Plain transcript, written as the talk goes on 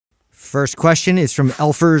First question is from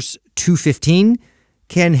Elfers215.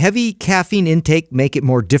 Can heavy caffeine intake make it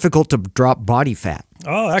more difficult to drop body fat?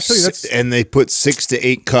 Oh, actually, that's... And they put 6 to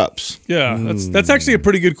 8 cups. Yeah, that's actually a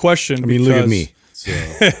pretty good question. I mean, look at me. So,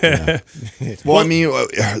 yeah. Well, I mean,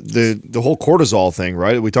 the whole cortisol thing,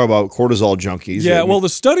 right? We talk about cortisol junkies. Yeah, well, the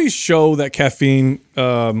studies show that caffeine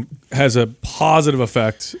has a positive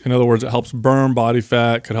effect. In other words, it helps burn body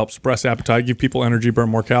fat, could help suppress appetite, give people energy, burn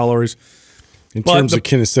more calories. In terms of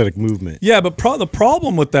kinesthetic movement. Yeah, but the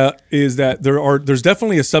problem with that is that there's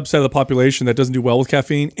definitely a subset of the population that doesn't do well with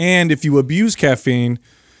caffeine. And if you abuse caffeine,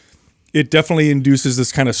 it definitely induces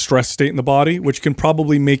this kind of stress state in the body, which can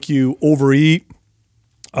probably make you overeat,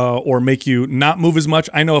 or make you not move as much.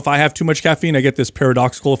 I know if I have too much caffeine, I get this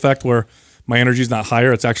paradoxical effect where my energy is not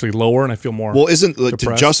higher, it's actually lower, and I feel more depressed.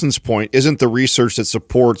 To Justin's point, isn't the research that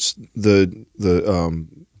supports the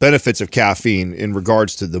benefits of caffeine in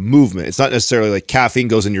regards to the movement? It's not necessarily like caffeine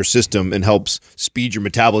goes in your system and helps speed your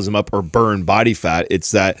metabolism up or burn body fat. It's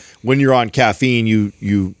that when you're on caffeine,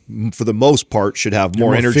 you for the most part should have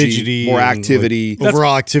more energy, more activity. Like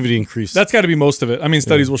overall activity increase. That's got to be most of it. I mean,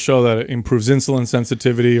 studies will show that it improves insulin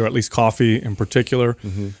sensitivity, or at least coffee in particular.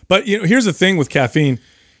 But here's the thing with caffeine.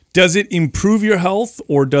 Does it improve your health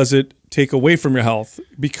or does it take away from your health?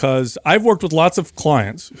 Because I've worked with lots of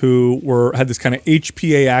clients who had this kind of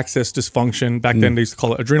HPA axis dysfunction. Back then they used to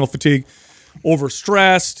call it adrenal fatigue,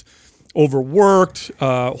 overstressed, overworked,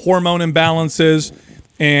 hormone imbalances,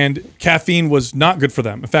 and caffeine was not good for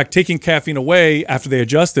them. In fact, taking caffeine away after they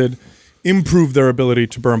adjusted improved their ability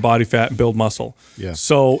to burn body fat and build muscle. Yeah.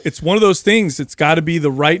 So it's one of those things. It's got to be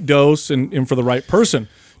the right dose and for the right person.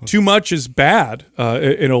 Too much is bad.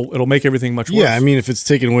 It'll make everything much worse. Yeah, I mean, if it's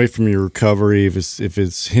taken away from your recovery, if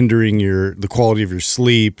it's hindering the quality of your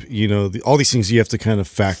sleep, all these things you have to kind of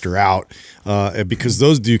factor out because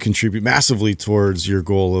those do contribute massively towards your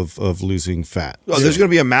goal of losing fat. Well, there's going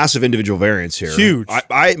to be a massive individual variance here. Huge.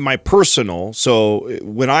 My personal. So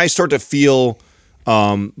when I start to feel,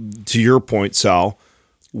 to your point, Sal,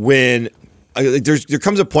 when there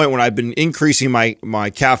comes a point when I've been increasing my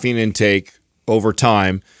caffeine intake over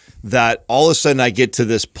time, that all of a sudden I get to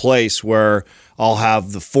this place where I'll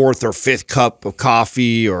have the 4th or 5th cup of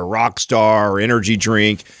coffee or Rockstar or energy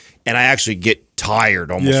drink, and I actually get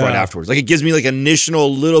tired almost right afterwards. Like it gives me like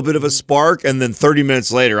initial little bit of a spark, and then 30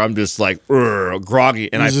 minutes later I'm just like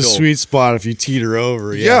groggy, and There's a sweet spot if you teeter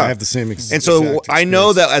over. Yeah, I have the same experience. And so I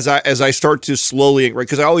know that as I start to slowly,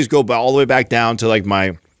 because I always go all the way back down to like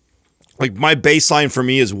my baseline for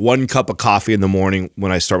me is 1 cup of coffee in the morning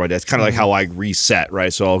when I start my day. It's kind of like how I reset,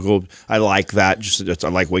 right? So I'll go, I like that. I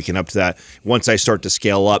like waking up to that. Once I start to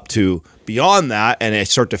scale up to beyond that and I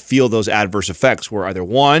start to feel those adverse effects where either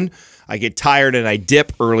 1, I get tired and I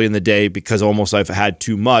dip early in the day because almost I've had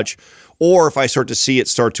too much, or if I start to see it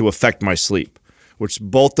start to affect my sleep, which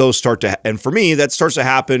both those start to, and for me, that starts to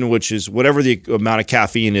happen, which is whatever the amount of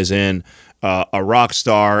caffeine is in a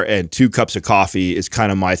Rockstar and 2 cups of coffee is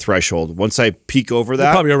kind of my threshold. Once I peak over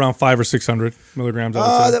that, probably around 500 or 600 milligrams.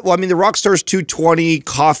 Well, I mean, the Rockstar is 220.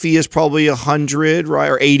 Coffee is probably 100, right,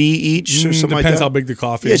 or 80 each, or something like that. Depends how big the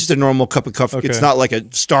coffee is. Yeah, it's just a normal cup of coffee. Okay. It's not like a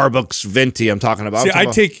Starbucks venti I'm talking about. See, I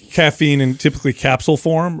take caffeine in typically capsule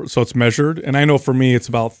form, so it's measured, and I know for me it's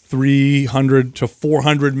about 300 to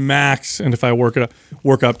 400 max, and if I work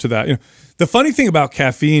up to that, the funny thing about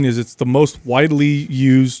caffeine is it's the most widely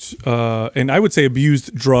used and I would say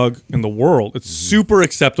abused drug in the world. It's super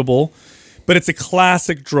acceptable, but it's a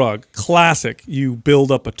classic drug. Classic. You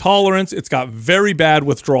build up a tolerance. It's got very bad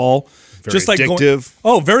withdrawal. Very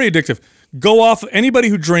addictive. Very addictive. Go off anybody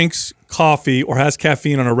who drinks coffee or has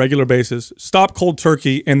caffeine on a regular basis, stop cold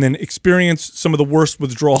turkey, and then experience some of the worst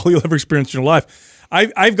withdrawal you'll ever experience in your life.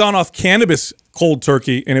 I've gone off cannabis cold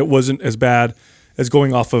turkey, and it wasn't as bad as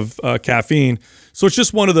going off of caffeine. So it's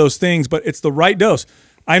just one of those things, but it's the right dose.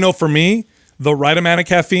 I know for me, the right amount of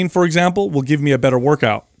caffeine, for example, will give me a better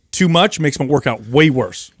workout. Too much makes my workout way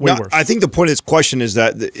worse. Way worse. I think the point of this question is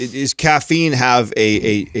that is caffeine have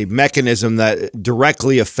a mechanism that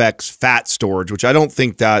directly affects fat storage, which I don't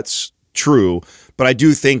think that's true. But I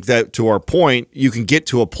do think that, to our point, you can get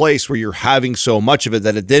to a place where you're having so much of it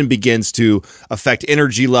that it then begins to affect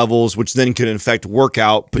energy levels, which then can affect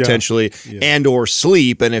workout potentially and or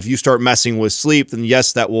sleep. And if you start messing with sleep, then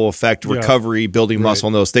yes, that will affect recovery, building muscle,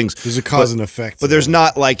 and those things. There's a cause and effect. But there's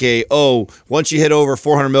not like once you hit over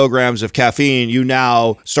 400 milligrams of caffeine, you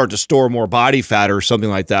now start to store more body fat or something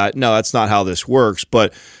like that. No, that's not how this works.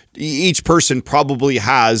 But each person probably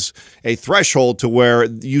has a threshold to where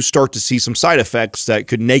you start to see some side effects that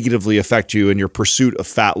could negatively affect you in your pursuit of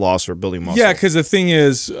fat loss or building muscle. Yeah, because the thing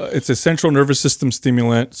is, it's a central nervous system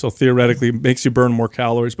stimulant, so theoretically it makes you burn more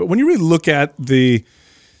calories. But when you really look at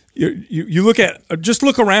you look at, just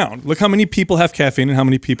look around. Look how many people have caffeine and how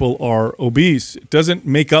many people are obese. It doesn't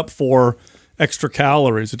make up for extra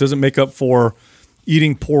calories. It doesn't make up for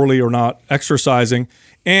eating poorly or not exercising.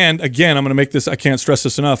 And again, I'm going to make this, I can't stress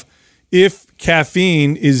this enough. If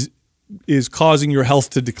caffeine is causing your health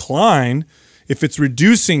to decline, if it's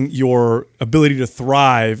reducing your ability to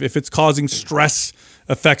thrive, if it's causing stress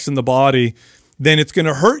effects in the body, then it's going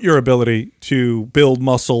to hurt your ability to build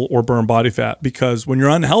muscle or burn body fat, because when you're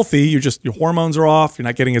unhealthy, your hormones are off, you're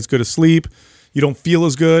not getting as good a sleep, you don't feel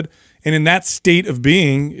as good. And in that state of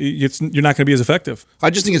being, you're not going to be as effective. I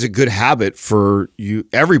just think it's a good habit for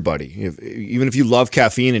everybody. Even if you love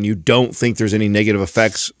caffeine and you don't think there's any negative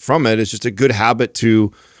effects from it, it's just a good habit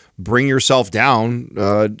to bring yourself down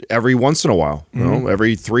every once in a while, you know,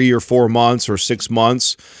 every 3 or 4 months or 6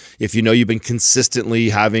 months. If you know you've been consistently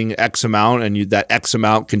having X amount and that X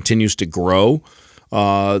amount continues to grow,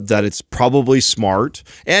 that it's probably smart.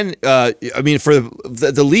 And I mean, for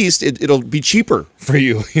the least, it'll be cheaper for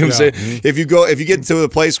you. You know what I'm saying? If you get to a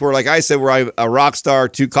place where, like I said, where I'm a rock star,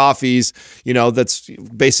 2 coffees, you know, that's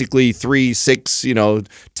basically $3, $6, you know,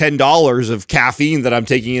 $10 of caffeine that I'm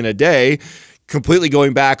taking in a day, completely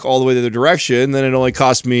going back all the way the other direction, then it only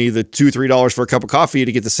cost me the $2, $3 for a cup of coffee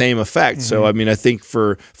to get the same effect. So, I mean, I think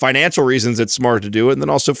for financial reasons, it's smart to do it. And then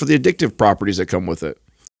also for the addictive properties that come with it.